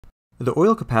The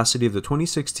oil capacity of the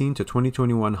 2016 to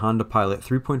 2021 Honda Pilot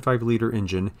 3.5-liter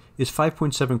engine is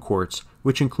 5.7 quarts,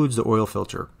 which includes the oil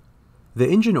filter. The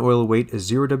engine oil weight is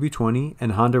 0W20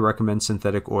 and Honda recommends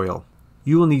synthetic oil.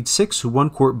 You will need 6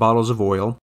 1-quart bottles of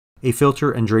oil, a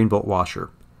filter, and drain bolt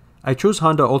washer. I chose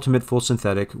Honda Ultimate Full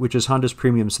Synthetic, which is Honda's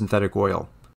premium synthetic oil.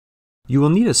 You will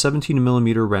need a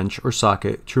 17mm wrench or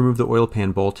socket to remove the oil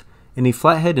pan bolt, and a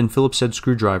flathead and Phillips head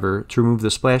screwdriver to remove the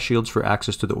splash shields for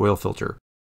access to the oil filter.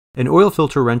 An oil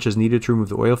filter wrench is needed to remove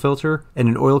the oil filter, and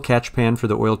an oil catch pan for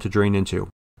the oil to drain into.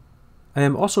 I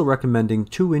am also recommending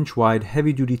 2-inch wide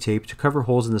heavy-duty tape to cover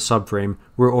holes in the subframe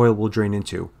where oil will drain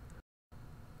into.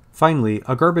 Finally,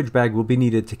 a garbage bag will be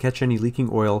needed to catch any leaking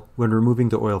oil when removing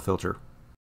the oil filter.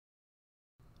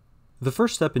 The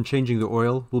first step in changing the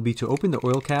oil will be to open the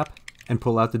oil cap and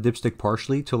pull out the dipstick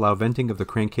partially to allow venting of the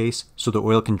crankcase so the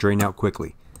oil can drain out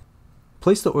quickly.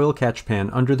 Place the oil catch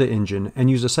pan under the engine and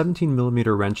use a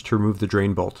 17mm wrench to remove the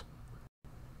drain bolt.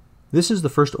 This is the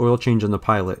first oil change on the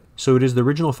Pilot, so it is the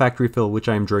original factory fill which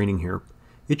I am draining here.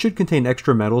 It should contain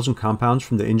extra metals and compounds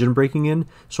from the engine breaking in,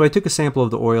 so I took a sample of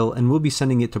the oil and will be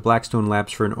sending it to Blackstone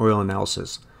Labs for an oil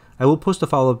analysis. I will post a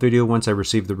follow-up video once I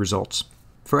receive the results.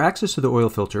 For access to the oil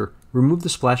filter, remove the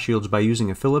splash shields by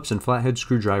using a Phillips and flathead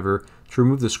screwdriver to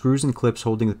remove the screws and clips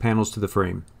holding the panels to the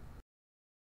frame.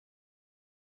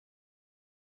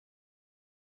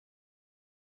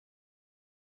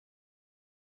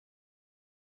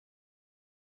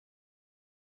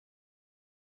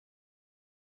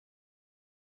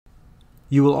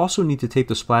 You will also need to tape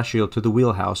the splash shield to the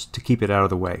wheelhouse to keep it out of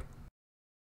the way.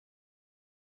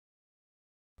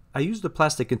 I used a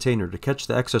plastic container to catch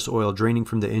the excess oil draining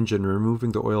from the engine and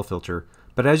removing the oil filter,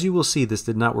 but as you will see, this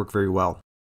did not work very well.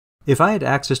 If I had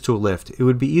access to a lift, it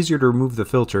would be easier to remove the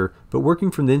filter, but working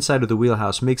from the inside of the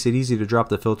wheelhouse makes it easy to drop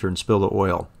the filter and spill the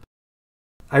oil.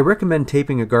 I recommend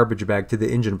taping a garbage bag to the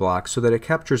engine block so that it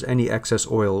captures any excess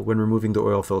oil when removing the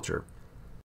oil filter.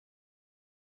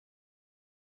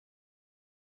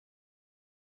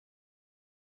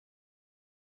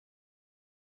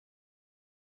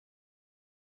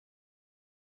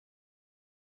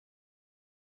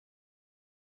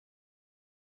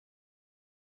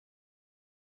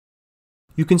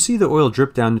 You can see the oil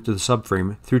drip down into the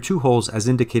subframe through 2 holes as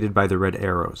indicated by the red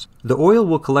arrows. The oil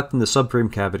will collect in the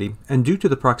subframe cavity, and due to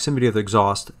the proximity of the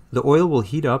exhaust, the oil will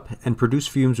heat up and produce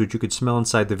fumes which you could smell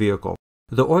inside the vehicle.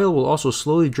 The oil will also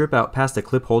slowly drip out past a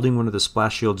clip holding one of the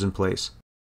splash shields in place.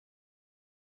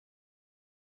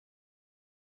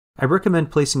 I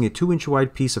recommend placing a 2-inch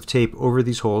wide piece of tape over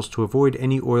these holes to avoid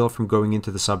any oil from going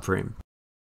into the subframe.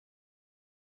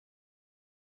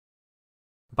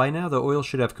 By now the oil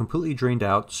should have completely drained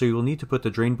out, so you will need to put the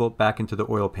drain bolt back into the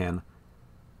oil pan.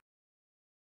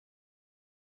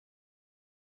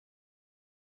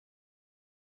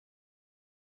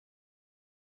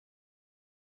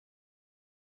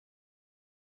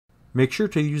 Make sure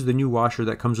to use the new washer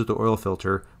that comes with the oil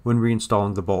filter when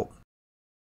reinstalling the bolt.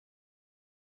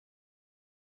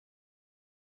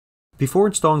 Before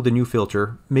installing the new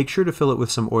filter, make sure to fill it with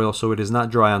some oil so it is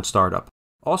not dry on startup.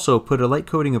 Also, put a light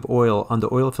coating of oil on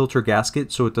the oil filter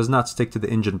gasket so it does not stick to the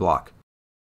engine block.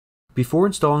 Before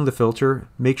installing the filter,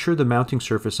 make sure the mounting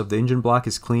surface of the engine block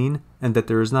is clean and that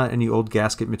there is not any old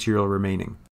gasket material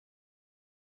remaining.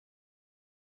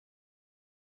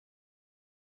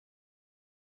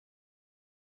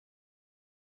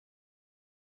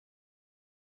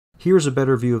 Here is a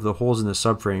better view of the holes in the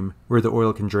subframe where the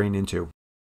oil can drain into.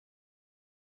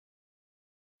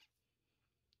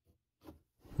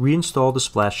 Reinstall the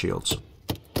splash shields.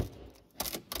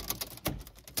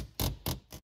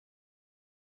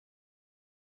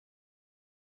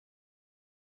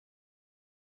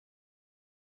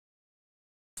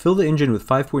 Fill the engine with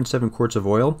 5.7 quarts of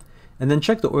oil, and then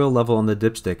check the oil level on the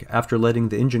dipstick after letting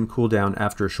the engine cool down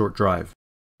after a short drive.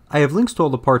 I have links to all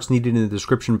the parts needed in the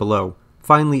description below.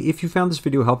 Finally, if you found this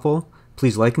video helpful,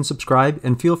 please like and subscribe,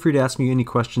 and feel free to ask me any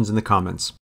questions in the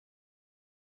comments.